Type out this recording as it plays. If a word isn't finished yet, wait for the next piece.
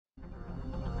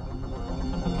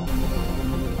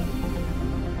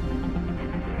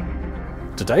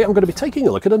Today I'm going to be taking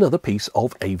a look at another piece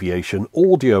of aviation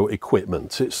audio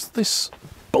equipment. It's this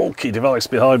bulky device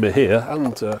behind me here,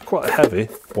 and quite a heavy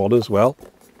one as well.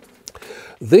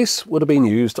 This would have been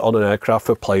used on an aircraft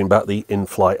for playing back the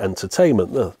in-flight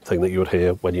entertainment, the thing that you would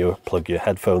hear when you plug your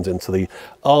headphones into the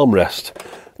armrest.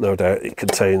 No doubt it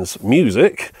contains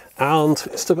music, and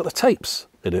it's still got the tapes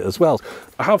in it as well.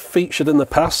 I have featured in the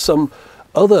past some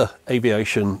other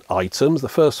aviation items. The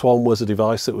first one was a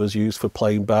device that was used for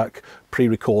playing back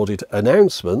pre-recorded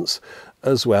announcements,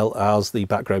 as well as the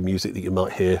background music that you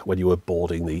might hear when you were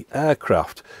boarding the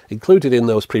aircraft. Included in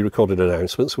those pre-recorded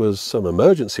announcements was some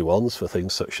emergency ones for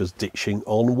things such as ditching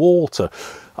on water.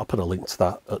 I'll put a link to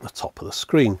that at the top of the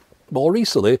screen. More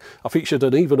recently, I featured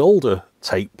an even older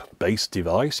tape-based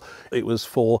device. It was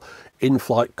for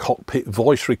in-flight cockpit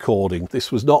voice recording.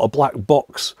 This was not a black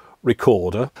box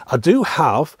recorder. I do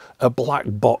have a black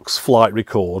box flight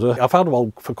recorder. I've had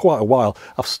one for quite a while.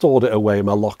 I've stored it away in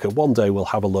my locker. One day we'll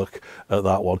have a look at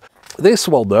that one. This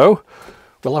one though,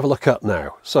 we'll have a look at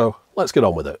now. So let's get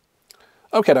on with it.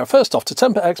 Okay, now first off, to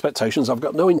temper expectations, I've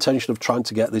got no intention of trying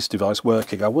to get this device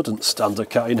working. I wouldn't stand a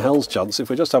cat in hell's chance.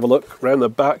 If we just have a look around the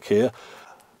back here,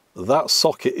 that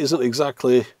socket isn't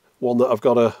exactly one that I've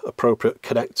got an appropriate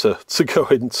connector to go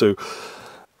into.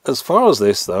 As far as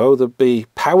this though, there'd be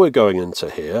power going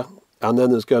into here, and then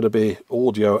there's going to be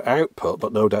audio output,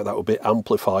 but no doubt that will be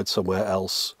amplified somewhere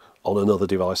else on another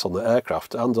device on the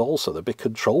aircraft. And also there'd be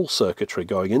control circuitry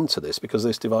going into this, because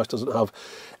this device doesn't have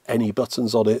any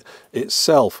buttons on it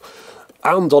itself.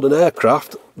 And on an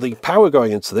aircraft, the power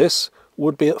going into this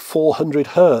would be at 400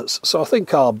 Hertz. So I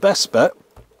think our best bet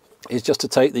is just to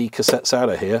take the cassettes out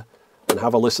of here and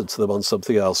have a listen to them on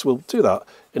something else. We'll do that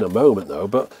in a moment though,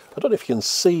 but I don't know if you can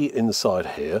see inside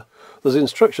here. There's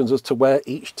instructions as to where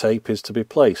each tape is to be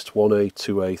placed, 1A,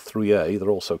 2A, 3A. They're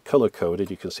also colour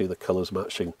coded. You can see the colours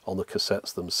matching on the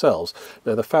cassettes themselves.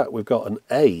 Now the fact we've got an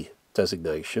A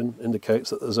designation indicates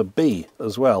that there's a B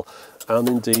as well, and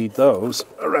indeed those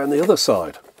around the other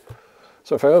side.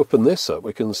 So if I open this up,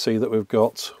 we can see that we've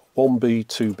got 1B,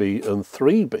 2B and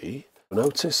 3B.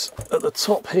 Notice at the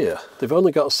top here, they've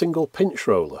only got a single pinch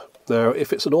roller. Now,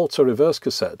 if it's an auto-reverse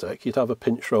cassette deck, you'd have a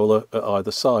pinch roller at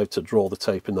either side to draw the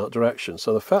tape in that direction.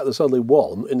 So the fact there's only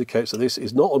one indicates that this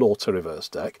is not an auto-reverse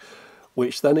deck,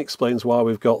 which then explains why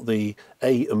we've got the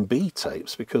A and B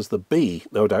tapes, because the B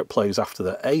no doubt plays after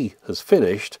the A has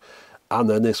finished, and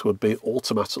then this would be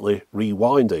automatically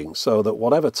rewinding, so that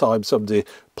whatever time somebody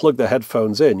plugged their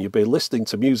headphones in, you'd be listening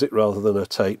to music rather than a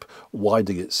tape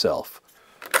winding itself.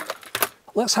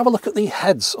 Let's have a look at the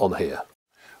heads on here.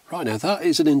 Right, now that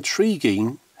is an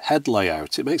intriguing head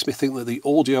layout. It makes me think that the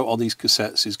audio on these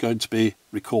cassettes is going to be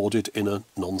recorded in a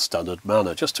non-standard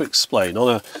manner. Just to explain, on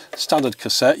a standard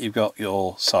cassette you've got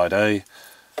your side A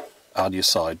and your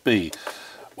side B.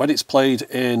 When it's played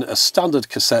in a standard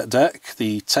cassette deck,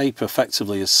 the tape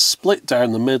effectively is split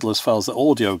down the middle as far as the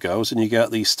audio goes, and you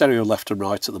get the stereo left and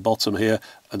right at the bottom here,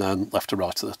 and then left and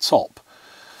right at the top.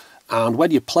 And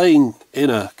when you're playing in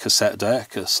a cassette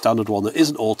deck, a standard one that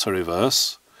isn't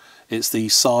auto-reverse, it's the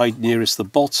side nearest the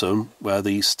bottom where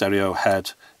the stereo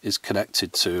head is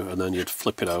connected to, and then you'd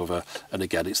flip it over, and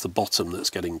again it's the bottom that's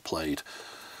getting played.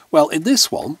 Well, in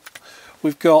this one,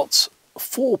 we've got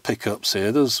 4 pickups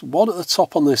here. There's one at the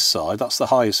top on this side, that's the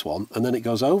highest one, and then it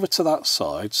goes over to that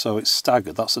side, so it's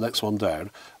staggered, that's the next one down,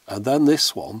 and then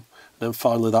this one, and then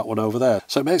finally that one over there.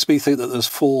 So it makes me think that there's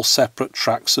 4 separate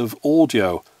tracks of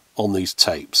audio on these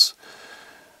tapes.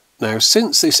 Now,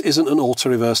 since this isn't an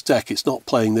auto-reverse deck, it's not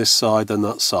playing this side then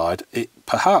that side, it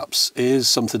perhaps is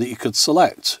something that you could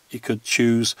select. You could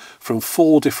choose from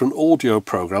 4 different audio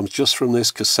programs just from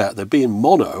this cassette. They're being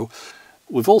mono.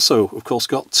 We've also, of course,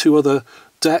 got 2 other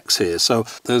decks here, so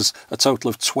there's a total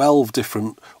of 12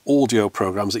 different audio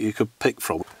programs that you could pick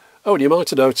from. Oh, and you might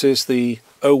have noticed the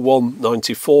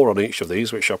 0194 on each of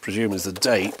these, which I presume is the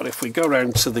date, but if we go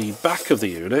around to the back of the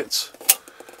unit,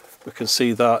 we can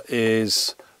see that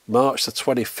is March the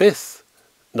 25th,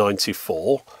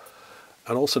 94,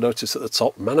 and also notice at the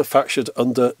top, manufactured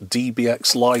under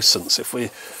DBX license. If we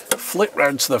flip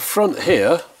round to the front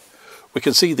here, we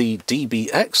can see the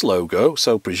DBX logo,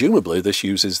 so presumably this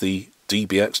uses the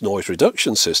DBX noise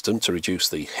reduction system to reduce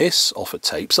the hiss off a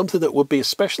tape, something that would be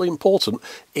especially important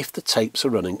if the tapes are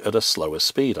running at a slower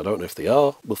speed. I don't know if they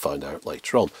are, we'll find out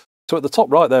later on. So at the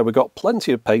top right there, we've got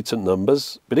plenty of patent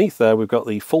numbers. Beneath there, we've got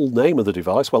the full name of the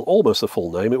device. Well, almost the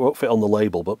full name. It won't fit on the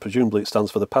label, but presumably it stands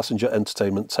for the Passenger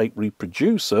Entertainment Tape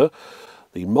Reproducer.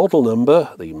 The model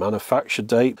number, the manufacture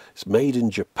date. It's made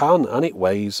in Japan, and it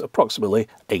weighs approximately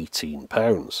 18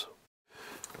 pounds.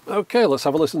 Okay, let's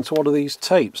have a listen to one of these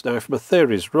tapes. Now, if my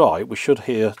theory is right, we should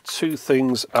hear two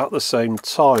things at the same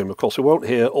time. Of course, we won't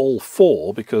hear all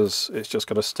four because it's just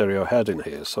got a stereo head in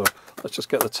here. So let's just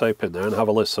get the tape in there and have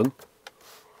a listen.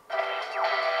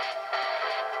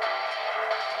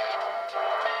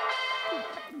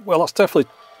 Well, that's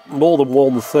definitely more than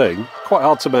one thing. Quite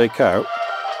hard to make out.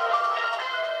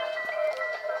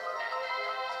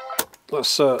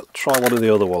 Let's try one of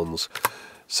the other ones.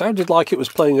 Sounded like it was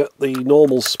playing at the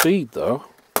normal speed though.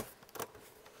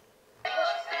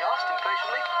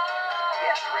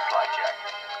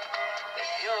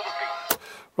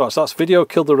 Right, so that's Video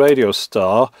Killed the Radio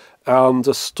Star and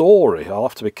a story. I'll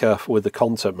have to be careful with the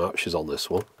content matches on this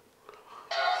one.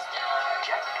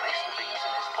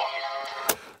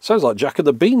 Sounds like Jack and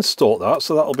the Beanstalk, that,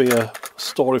 so that'll be a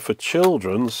story for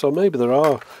children. So maybe there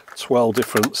are 12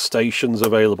 different stations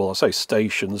available. I say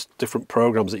stations, different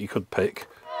programs that you could pick.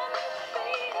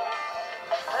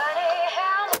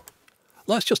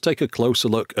 Let's just take a closer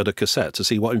look at a cassette to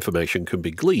see what information can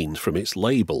be gleaned from its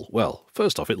label. Well,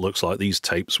 first off, it looks like these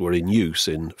tapes were in use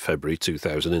in February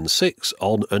 2006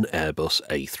 on an Airbus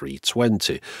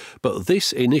A320. But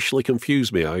this initially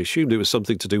confused me. I assumed it was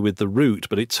something to do with the route,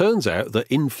 but it turns out that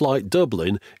In-Flight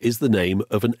Dublin is the name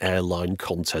of an airline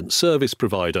content service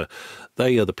provider.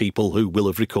 They are the people who will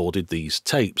have recorded these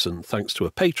tapes, and thanks to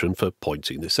a patron for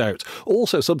pointing this out.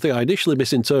 Also, something I initially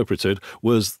misinterpreted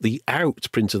was the out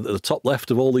printed at the top left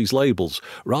of all these labels.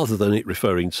 Rather than it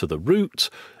referring to the route,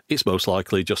 it's most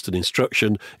likely just an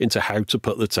instruction into how to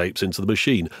put the tapes into the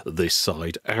machine, this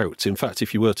side out. In fact,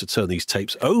 if you were to turn these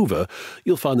tapes over,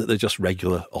 you'll find that they're just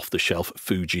regular off-the-shelf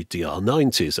Fuji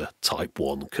DR90s, a Type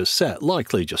 1 cassette,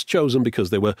 likely just chosen because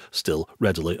they were still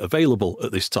readily available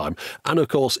at this time. And of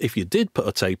course, if you did put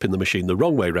a tape in the machine the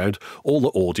wrong way round, all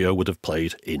the audio would have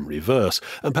played in reverse.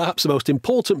 And perhaps the most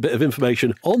important bit of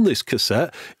information on this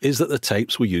cassette is that the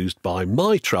tapes were used by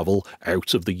MyTravel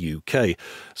out of the UK.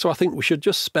 So I think we should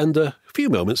just spend a few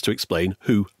moments to explain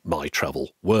who MyTravel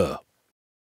were.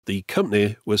 The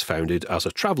company was founded as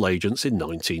a travel agent in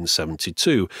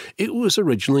 1972. It was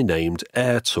originally named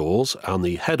Air Tours and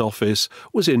the head office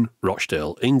was in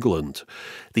Rochdale, England.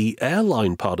 The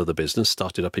airline part of the business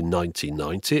started up in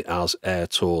 1990 as Air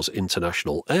Tours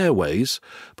International Airways,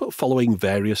 but following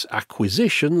various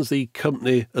acquisitions, the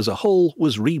company as a whole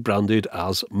was rebranded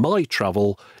as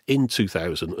MyTravel in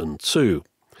 2002.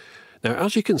 Now,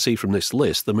 as you can see from this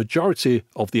list, the majority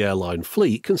of the airline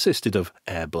fleet consisted of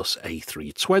Airbus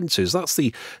A320s. That's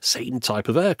the same type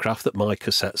of aircraft that my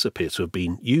cassettes appear to have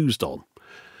been used on.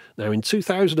 Now, in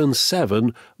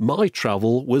 2007,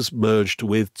 MyTravel was merged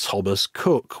with Thomas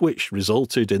Cook, which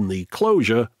resulted in the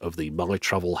closure of the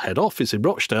MyTravel head office in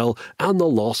Rochdale and the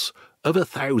loss of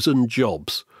 1,000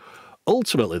 jobs.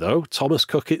 Ultimately, though, Thomas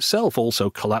Cook itself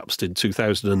also collapsed in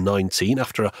 2019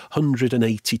 after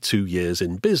 182 years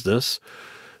in business.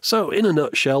 So, in a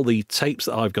nutshell, the tapes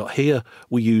that I've got here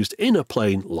were used in a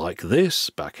plane like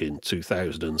this back in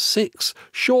 2006,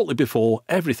 shortly before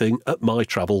everything at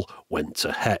MyTravel went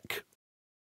to heck.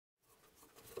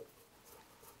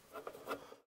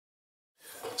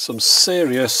 Some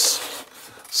serious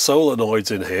solenoids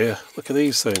in here. Look at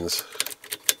these things.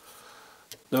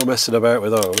 No messing about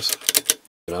with those.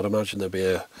 I'd imagine there'd be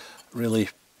a really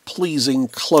pleasing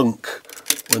clunk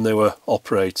when they were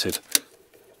operated.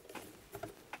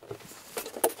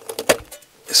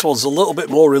 This one's a little bit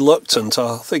more reluctant.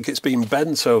 I think it's been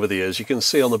bent over the years. You can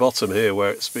see on the bottom here where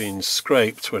it's been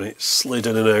scraped when it slid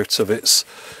in and out of its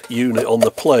unit on the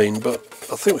plane, but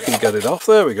I think we can get it off.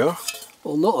 There we go.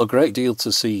 Well, not a great deal to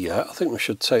see yet. I think we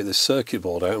should take this circuit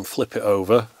board out and flip it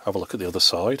over, have a look at the other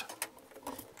side.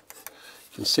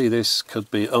 You can see this could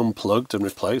be unplugged and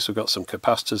replaced. We've got some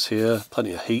capacitors here,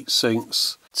 plenty of heat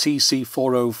sinks,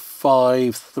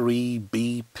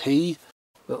 TC4053BP,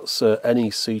 that's an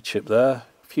NEC chip there,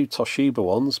 a few Toshiba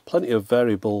ones, plenty of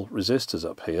variable resistors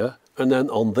up here. And then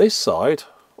on this side,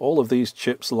 all of these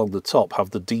chips along the top have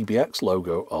the DBX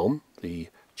logo on. The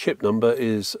chip number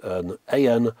is an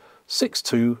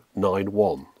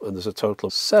AN6291, and there's a total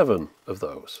of 7 of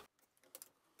those.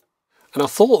 And I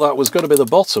thought that was going to be the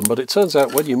bottom, but it turns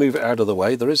out when you move it out of the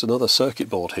way, there is another circuit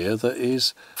board here that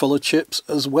is full of chips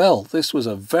as well. This was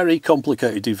a very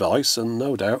complicated device and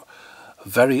no doubt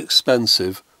very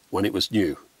expensive when it was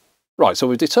new. Right, so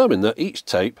we've determined that each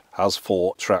tape has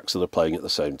 4 tracks that are playing at the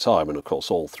same time, and of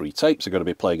course all 3 tapes are going to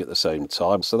be playing at the same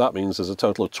time, so that means there's a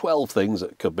total of 12 things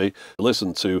that could be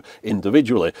listened to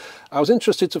individually. I was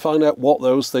interested to find out what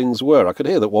those things were. I could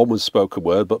hear that one was spoken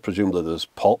word, but presumably there's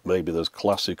pop, maybe there's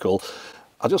classical.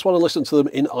 I just want to listen to them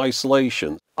in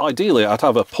isolation. Ideally, I'd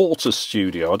have a Porter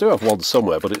studio. I do have one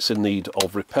somewhere, but it's in need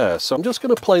of repair. So I'm just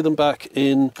going to play them back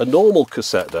in a normal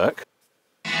cassette deck.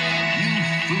 You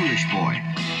foolish boy.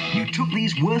 You took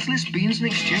these worthless beans in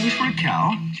exchange for a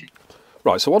cow?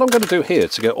 Right, so what I'm going to do here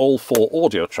to get all 4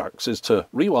 audio tracks is to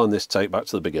rewind this tape back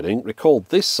to the beginning, record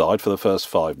this side for the first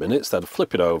 5 minutes, then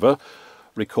flip it over,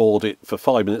 record it for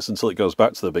 5 minutes until it goes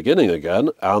back to the beginning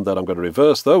again, and then I'm going to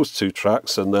reverse those 2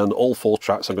 tracks, and then all 4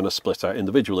 tracks I'm going to split out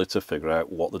individually to figure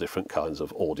out what the different kinds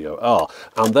of audio are.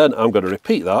 And then I'm going to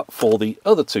repeat that for the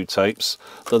other 2 tapes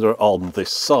that are on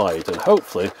this side, and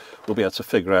hopefully we'll be able to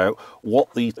figure out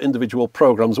what the individual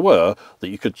programs were that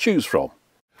you could choose from.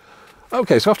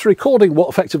 Okay, so after recording what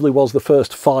effectively was the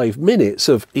first 5 minutes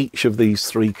of each of these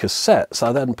 3 cassettes,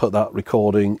 I then put that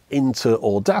recording into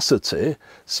Audacity,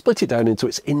 split it down into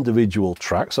its individual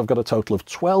tracks. I've got a total of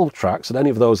 12 tracks, and any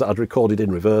of those that I'd recorded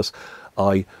in reverse,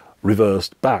 I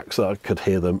reversed back so that I could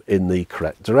hear them in the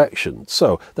correct direction.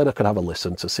 So then I could have a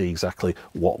listen to see exactly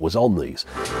what was on these.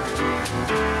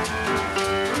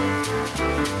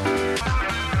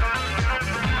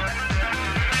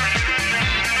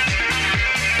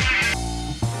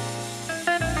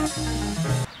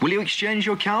 Will you exchange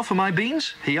your cow for my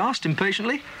beans? He asked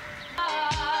impatiently.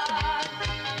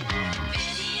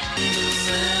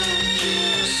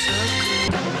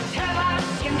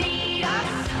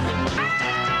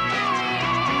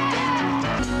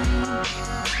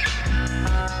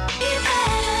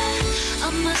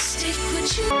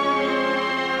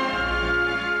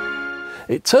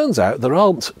 It turns out there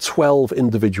aren't 12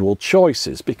 individual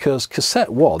choices because cassette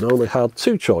 1 only had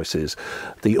 2 choices.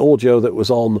 The audio that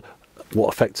was on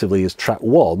what effectively is track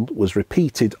 1 was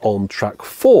repeated on track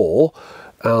 4,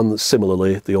 and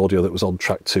similarly the audio that was on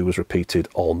track 2 was repeated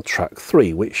on track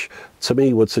 3, which to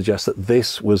me would suggest that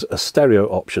this was a stereo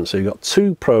option. So you've got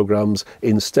 2 programs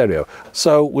in stereo.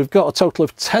 So we've got a total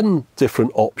of 10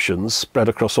 different options spread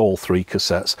across all 3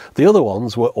 cassettes. The other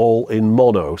ones were all in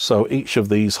mono, so each of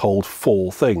these hold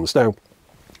 4 things. Now,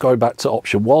 going back to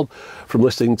option 1, from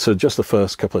listening to just the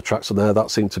first couple of tracks on there, that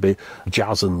seemed to be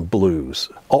jazz and blues.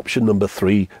 Option number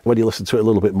 3, when you listen to it a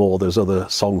little bit more, there's other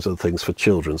songs and things for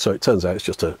children. So it turns out it's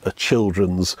just a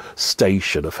children's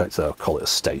station, effectively. I'll call it a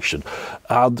station.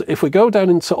 And if we go down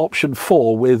into option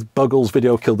 4 with Buggles'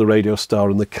 Video Killed the Radio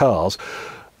Star and the Cars,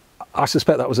 I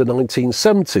suspect that was a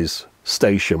 1970s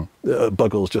station.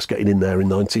 Buggles just getting in there in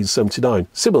 1979.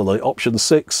 Similarly, option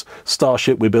 6,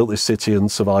 Starship, We Built This City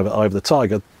and Survivor, Eye of the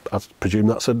Tiger, I presume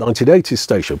that's a 1980s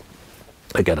station.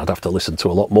 Again, I'd have to listen to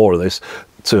a lot more of this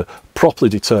to properly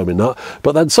determine that.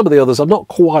 But then some of the others, I'm not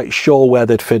quite sure where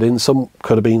they'd fit in. Some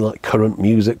could have been like current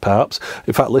music, perhaps.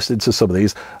 In fact, listening to some of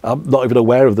these, I'm not even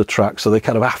aware of the tracks, so they're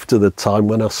kind of after the time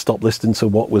when I stopped listening to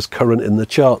what was current in the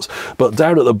charts. But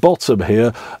down at the bottom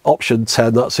here, option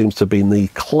 10, that seems to have been the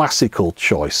classical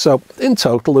choice. So in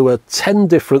total, there were 10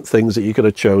 different things that you could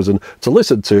have chosen to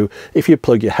listen to if you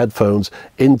plug your headphones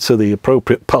into the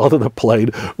appropriate part of the plane,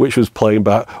 which was playing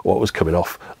back what was coming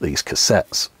off these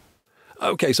cassettes.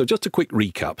 Okay, so just a quick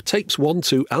recap. Tapes 1,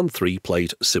 2 and 3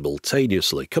 played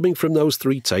simultaneously. Coming from those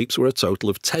 3 tapes were a total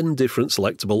of 10 different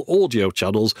selectable audio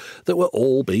channels that were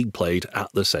all being played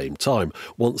at the same time.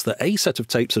 Once the A set of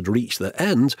tapes had reached their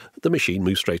end, the machine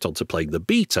moved straight on to playing the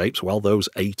B tapes while those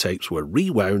A tapes were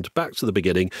rewound back to the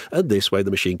beginning, and this way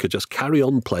the machine could just carry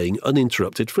on playing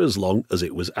uninterrupted for as long as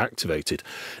it was activated.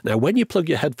 Now, when you plug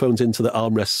your headphones into the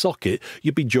armrest socket,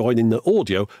 you'd be joining the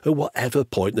audio at whatever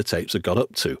point the tapes had got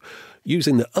up to.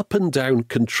 Using the up and down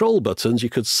control buttons, you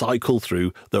could cycle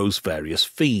through those various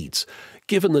feeds.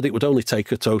 Given that it would only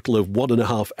take a total of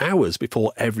 1.5 hours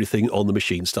before everything on the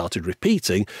machine started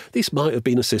repeating, this might have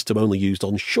been a system only used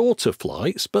on shorter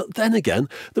flights, but then again,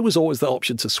 there was always the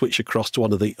option to switch across to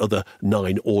one of the other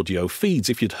 9 audio feeds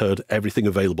if you'd heard everything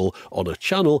available on a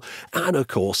channel, and of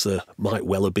course there might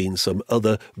well have been some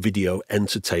other video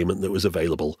entertainment that was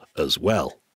available as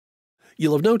well.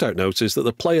 You'll have no doubt noticed that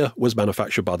the player was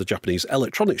manufactured by the Japanese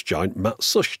electronics giant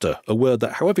Matsushita, a word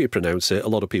that, however you pronounce it, a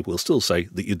lot of people will still say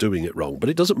that you're doing it wrong. But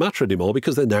it doesn't matter anymore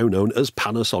because they're now known as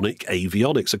Panasonic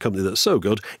Avionics, a company that's so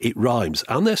good it rhymes,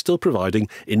 and they're still providing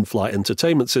in-flight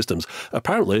entertainment systems.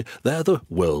 Apparently, they're the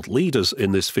world leaders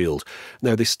in this field.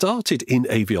 Now, they started in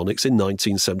avionics in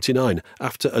 1979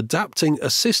 after adapting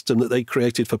a system that they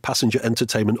created for passenger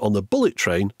entertainment on the bullet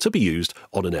train to be used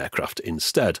on an aircraft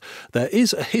instead. There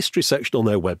is a history section on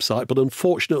their website, but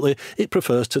unfortunately it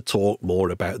prefers to talk more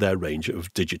about their range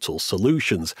of digital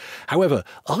solutions. However,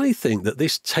 I think that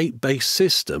this tape-based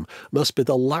system must be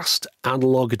the last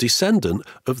analogue descendant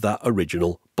of that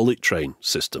original bullet train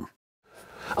system.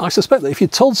 I suspect that if you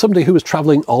told somebody who was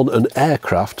travelling on an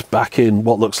aircraft back in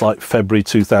what looks like February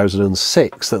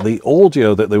 2006 that the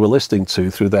audio that they were listening to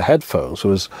through their headphones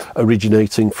was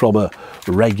originating from a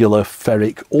regular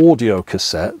ferric audio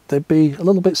cassette, they'd be a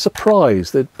little bit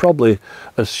surprised. They'd probably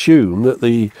assume that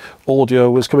the audio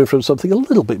was coming from something a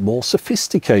little bit more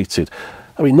sophisticated.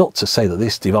 I mean, not to say that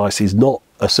this device is not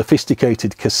a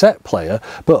sophisticated cassette player,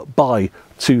 but by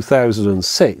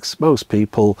 2006, most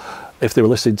people, if they were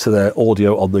listening to their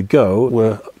audio on the go,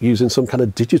 were using some kind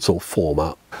of digital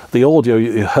format. The audio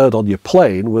you heard on your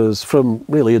plane was from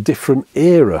really a different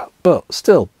era, but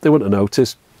still, they wouldn't have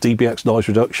noticed. DBX noise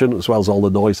reduction, as well as all the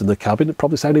noise in the cabin, it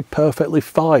probably sounded perfectly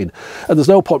fine. And there's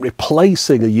no point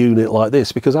replacing a unit like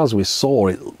this, because as we saw,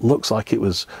 it looks like it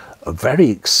was very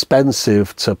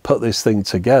expensive to put this thing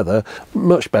together.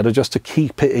 Much better just to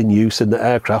keep it in use in the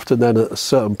aircraft, and then at a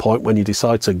certain point when you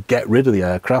decide to get rid of the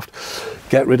aircraft,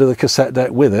 get rid of the cassette deck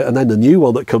with it, and then the new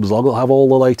one that comes along will have all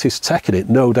the latest tech in it,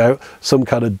 no doubt some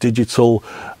kind of digital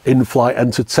in-flight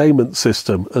entertainment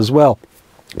system as well.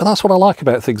 And that's what I like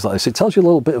about things like this. It tells you a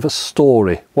little bit of a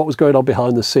story, what was going on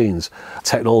behind the scenes.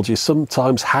 Technology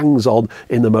sometimes hangs on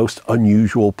in the most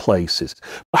unusual places.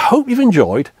 I hope you've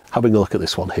enjoyed having a look at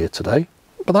this one here today.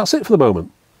 But that's it for the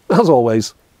moment. As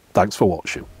always, thanks for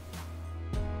watching.